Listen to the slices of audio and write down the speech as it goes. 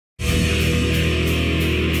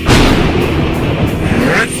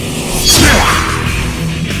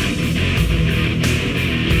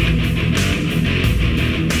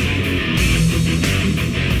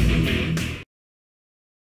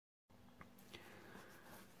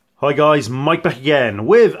Hi guys, Mike back again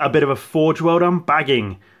with a bit of a Forge World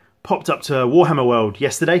unbagging. Popped up to Warhammer World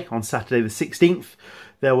yesterday on Saturday the 16th.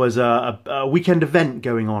 There was a weekend event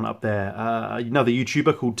going on up there. Another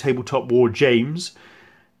YouTuber called Tabletop War James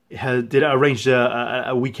arranged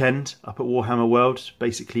a weekend up at Warhammer World.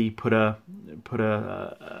 Basically put a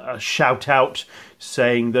shout out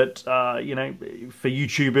saying that for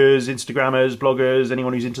YouTubers, Instagrammers, bloggers,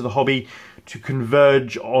 anyone who's into the hobby to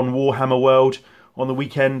converge on Warhammer World on the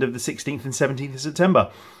weekend of the 16th and 17th of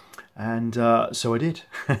September. And so I did.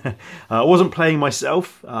 I wasn't playing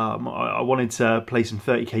myself. I wanted to play some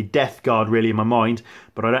 30k Death Guard really in my mind,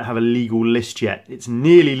 but I don't have a legal list yet. It's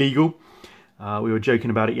nearly legal. We were joking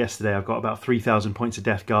about it yesterday. I've got about 3,000 points of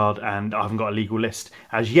Death Guard and I haven't got a legal list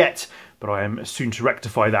as yet, but I am soon to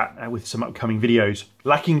rectify that with some upcoming videos.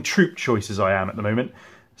 Lacking troop choices I am at the moment.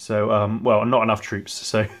 So, well, not enough troops,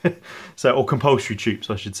 so or compulsory troops,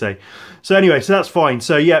 I should say. So anyway, so that's fine.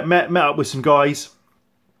 So yeah, met up with some guys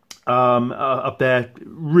up there.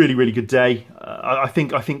 Really good day. I think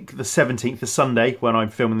the 17th, the Sunday, when I'm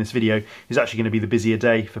filming this video, is actually going to be the busier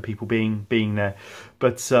day for people being there.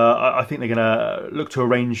 But I think they're going to look to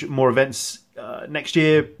arrange more events next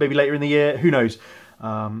year, maybe later in the year. Who knows?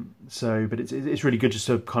 But it's really good just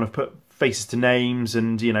to kind of put faces to names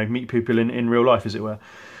and meet people in real life, as it were.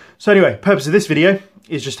 So anyway, purpose of this video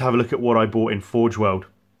is just to have a look at what I bought in Forge World.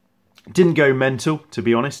 Didn't go mental, to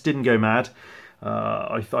be honest. Didn't go mad.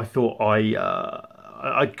 I thought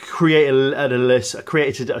I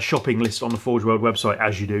created a shopping list on the Forge World website,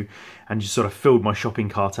 as you do, and just sort of filled my shopping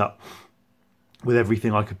cart up with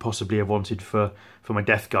everything I could possibly have wanted for my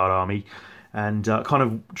Death Guard army, and kind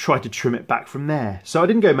of tried to trim it back from there. So I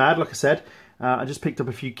didn't go mad, like I said. I just picked up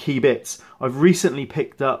a few key bits. I've recently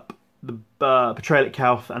picked up the Betrayal at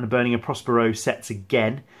Calth and the Burning of Prospero sets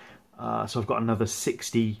again. So I've got another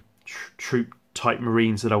 60 troop type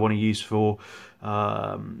Marines that I want to use for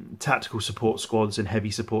tactical support squads and heavy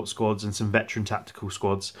support squads and some veteran tactical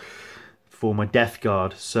squads for my Death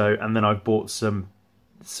Guard. So, and then I've bought some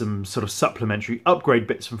sort of supplementary upgrade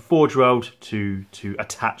bits from Forge World to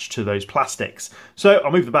attach to those plastics. So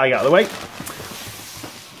I'll move the bag out of the way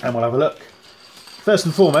and we'll have a look. First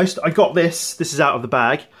and foremost, I got this. This is out of the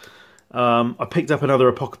bag. I picked up another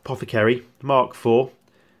Apothecary, Mark IV.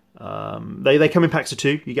 They come in packs of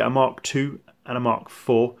two. You get a Mark II and a Mark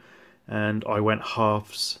IV. And I went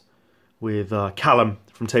halves with Callum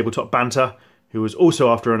from Tabletop Banter, who was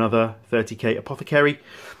also after another 30k Apothecary.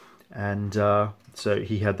 And so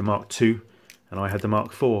he had the Mark II and I had the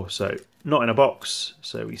Mark IV. So not in a box.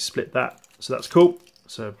 So we split that. So that's cool.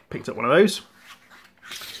 So picked up one of those.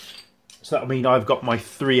 So that'll mean I've got my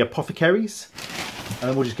 3 Apothecaries, and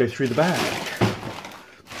then we'll just go through the bag.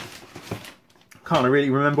 Can't really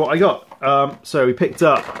remember what I got. So we picked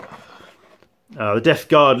up the Death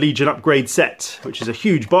Guard Legion upgrade set, which is a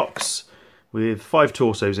huge box with 5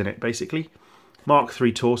 torsos in it, basically. Mark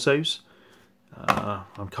III torsos. I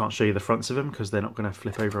can't show you the fronts of them because they're not going to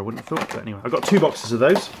flip over, I wouldn't have thought. But anyway, I've got 2 boxes of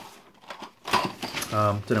those.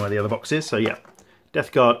 Don't know where the other box is. So yeah,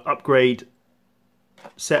 Death Guard upgrade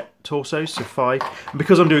set torsos, so 5, and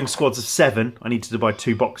because I'm doing squads of 7 I needed to buy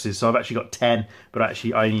 2 boxes, so I've actually got 10, but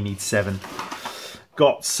actually I only need 7.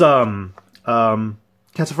 Got some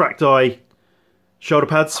Cataphracti shoulder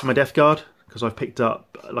pads for my Death Guard, because I've picked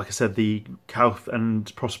up, like I said, the Calth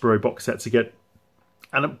and Prospero box sets again,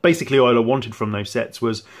 and basically all I wanted from those sets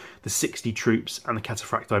was the 60 troops and the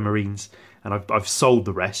Cataphracti Marines, and I've sold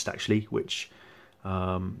the rest actually, which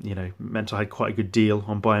meant I had quite a good deal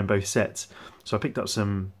on buying both sets. So I picked up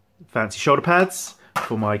some fancy shoulder pads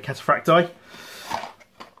for my Cataphracti.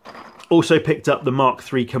 Also picked up the Mark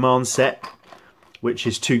III command set, which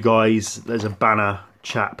is 2 guys. There's a banner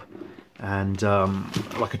chap and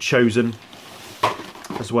like a chosen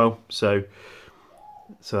as well. So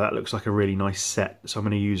that looks like a really nice set. So I'm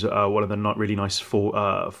going to use one of the really nice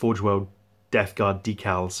Forge World Death Guard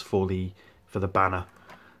decals for the banner.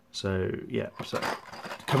 So yeah, so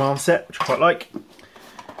command set, which I quite like.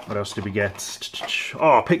 What else did we get?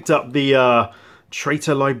 Oh, I picked up the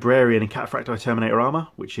Traitor Librarian and Cataphracti Terminator armor,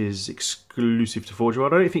 which is exclusive to Forge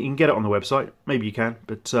World. I don't think you can get it on the website. Maybe you can,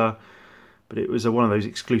 but it was one of those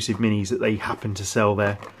exclusive minis that they happen to sell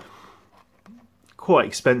there. Quite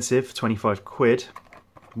expensive, 25 quid.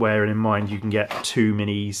 Bearing in mind you can get 2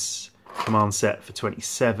 minis command set for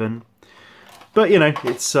 27. But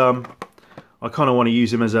it's I kind of want to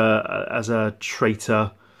use him as a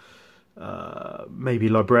traitor, maybe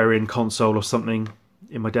librarian console or something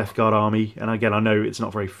in my Death Guard army. And again, I know it's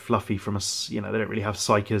not very fluffy from us. They don't really have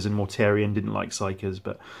Psykers, and Mortarion didn't like Psykers,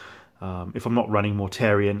 but If I'm not running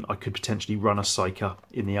Mortarion, I could potentially run a Psyker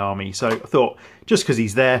in the army. So I thought, just because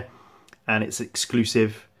he's there and it's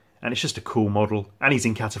exclusive and it's just a cool model and he's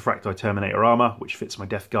in Cataphracti Terminator armor, which fits my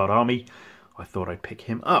Death Guard army, I thought I'd pick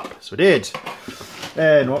him up. So I did.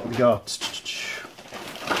 Then what we got?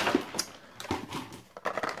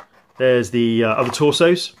 There's the other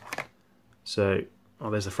torsos. So,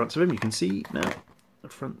 there's the fronts of him. You can see now the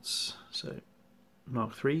fronts. So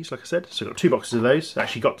Mark IIIs, like I said. So I've got 2 boxes of those.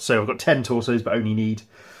 Actually I've got 10 torsos, but only need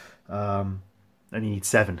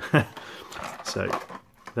 7. So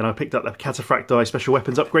then I picked up the Cataphracti Special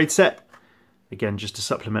Weapons Upgrade set. Again, just to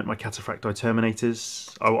supplement my Cataphracti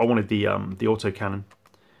Terminators. I wanted the autocannon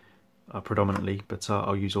predominantly, but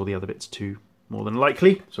I'll use all the other bits too, more than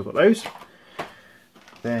likely. So I've got those.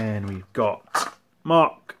 Then we've got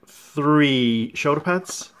Mark III shoulder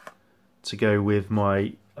pads to go with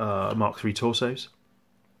my Mark III torsos.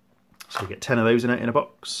 So we get 10 of those in a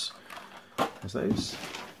box. There's those.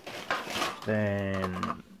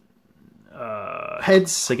 Then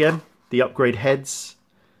heads, again, the upgrade heads.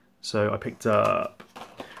 So I picked up...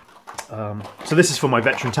 so this is for my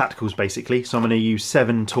veteran tacticals, basically. So I'm going to use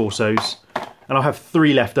 7 torsos. And I'll have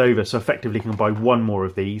 3 left over, so effectively I can buy 1 more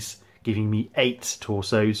of these, giving me 8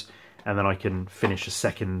 torsos. And then I can finish a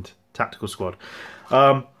second tactical squad.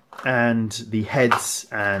 And the heads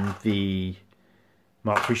and the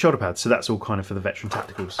Mark III shoulder pads. So that's all kind of for the veteran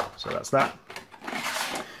tacticals. So that's that.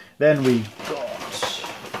 Then we got...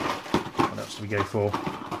 what else do we go for?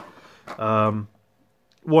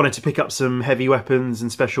 Wanted to pick up some heavy weapons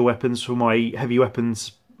and special weapons for my heavy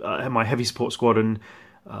weapons, my heavy support squad and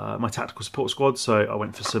my tactical support squad. So I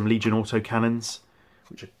went for some Legion autocannons,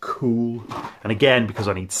 which are cool. And again, because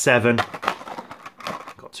I need 7,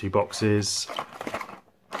 got 2 boxes.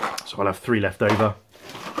 So I'll have 3 left over.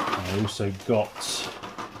 I also got,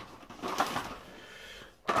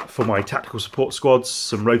 for my tactical support squads,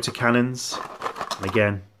 some rotor cannons. And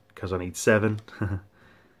again, because I need 7.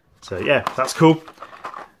 So yeah, that's cool.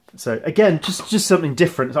 So again, just something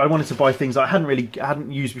different. I wanted to buy things I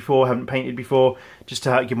hadn't used before, haven't painted before, just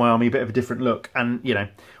to give my army a bit of a different look. And you know,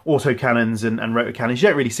 auto cannons and rotor cannons you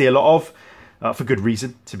don't really see a lot of, for good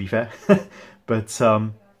reason, to be fair. But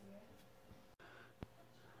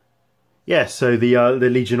yeah, so the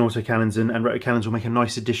Legion auto cannons and rotor cannons will make a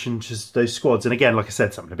nice addition to those squads. And again, like I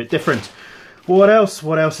said, something a bit different. What else?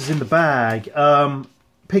 What else is in the bag?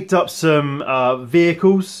 Picked up some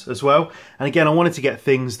vehicles as well, and again I wanted to get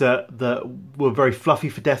things that were very fluffy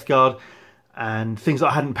for Death Guard and things that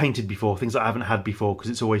I hadn't painted before, things that I haven't had before, because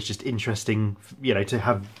it's always just interesting, you know, to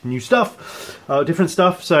have new stuff, different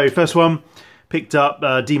stuff. So first one, picked up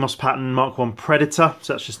Demos Pattern Mark I Predator.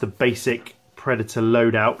 So that's just the basic Predator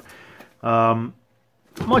loadout.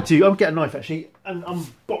 Might do, I'll get a knife actually and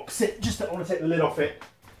unbox it. Just I want to take the lid off it.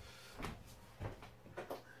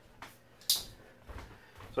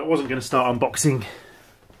 So I wasn't going to start unboxing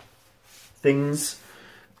things,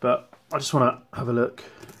 but I just want to have a look,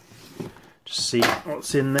 just see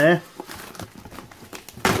what's in there.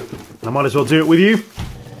 I might as well do it with you.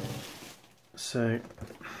 So,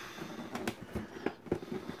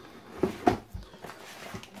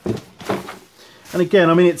 and again,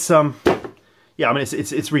 I mean it's yeah, I mean it's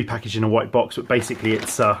repackaged in a white box, but basically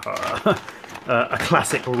it's a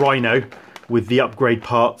classic Rhino with the upgrade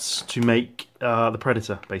parts to make the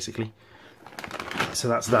Predator, basically. So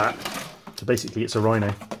that's that. So basically it's a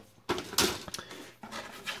Rhino.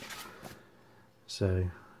 So it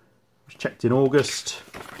was checked in August,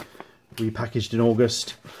 repackaged in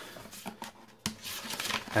August,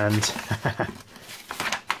 and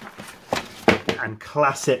and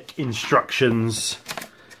classic instructions.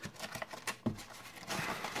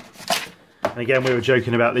 And again, we were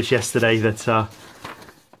joking about this yesterday that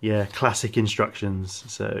yeah, classic instructions.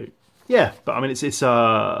 So yeah, but I mean it's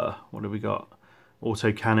what have we got?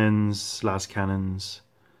 Auto cannons, las cannons.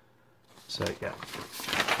 So yeah.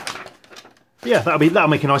 Yeah, that'll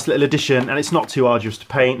make a nice little addition, and it's not too arduous to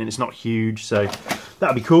paint and it's not huge, so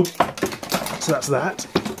that'll be cool. So that's that.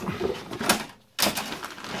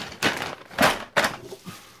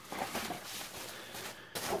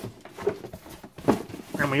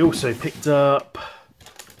 And we also picked up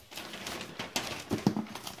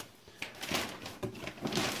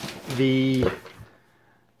the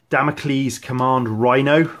Damocles Command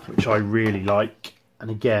Rhino, which I really like.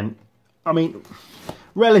 And again, I mean,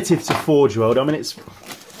 relative to Forge World, I mean, it's,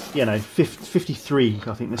 you know, 53,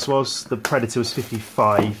 I think this was. The Predator was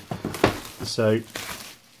 55. So,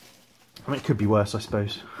 I mean, it could be worse, I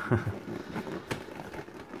suppose.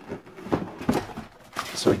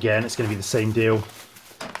 So again, it's going to be the same deal.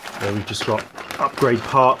 Where we've just got upgrade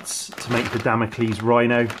parts to make the Damocles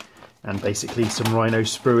Rhino and basically some rhino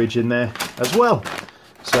spruage in there as well.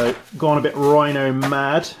 So gone a bit rhino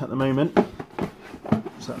mad at the moment.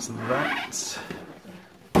 So that's that.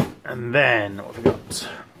 And then what have we got?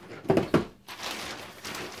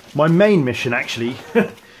 My main mission actually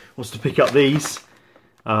was to pick up these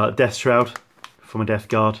Death Shroud for my Death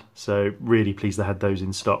Guard. So really pleased I had those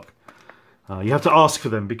in stock. You have to ask for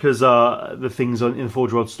them because the things in the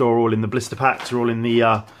Forge World store are all in the blister packs, are all in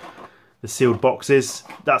the sealed boxes.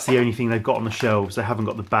 That's the only thing they've got on the shelves. They haven't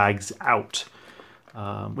got the bags out,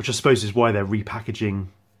 which I suppose is why they're repackaging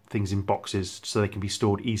things in boxes so they can be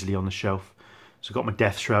stored easily on the shelf. So I've got my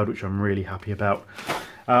Death Shroud, which I'm really happy about.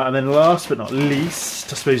 And then last but not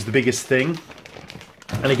least, I suppose the biggest thing,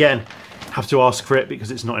 and again, have to ask for it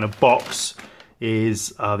because it's not in a box, is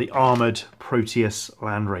the Armoured Proteus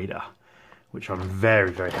Land Raider, which I'm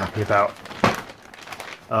very, very happy about.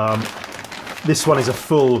 This one is a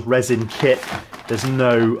full resin kit. There's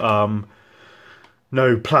no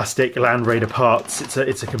plastic Land Raider parts.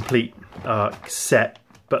 It's a complete set.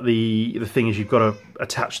 But the thing is, you've got to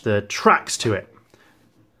attach the tracks to it.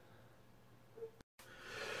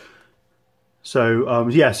 So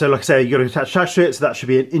yeah, so like I say, you've got to attach tracks to it. So that should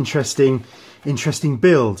be an interesting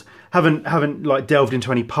build. Haven't like delved into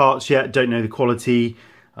any parts yet. Don't know the quality,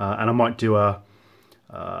 and I might do a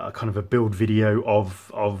kind of a build video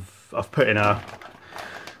of putting a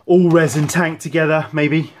all resin tank together.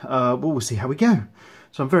 Maybe we'll see how we go.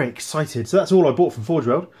 So I'm very excited. So that's all I bought from Forge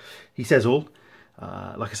World. He says all.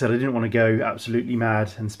 Like I said, I didn't want to go absolutely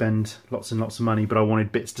mad and spend lots and lots of money, but I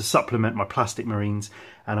wanted bits to supplement my plastic marines,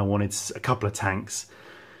 and I wanted a couple of tanks,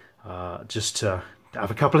 just to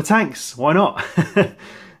have a couple of tanks. Why not?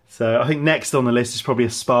 So I think next on the list is probably a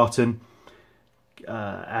Spartan,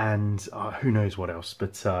 and who knows what else.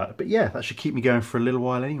 But yeah, that should keep me going for a little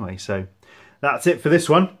while anyway. So that's it for this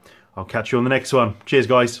one. I'll catch you on the next one. Cheers,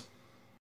 guys.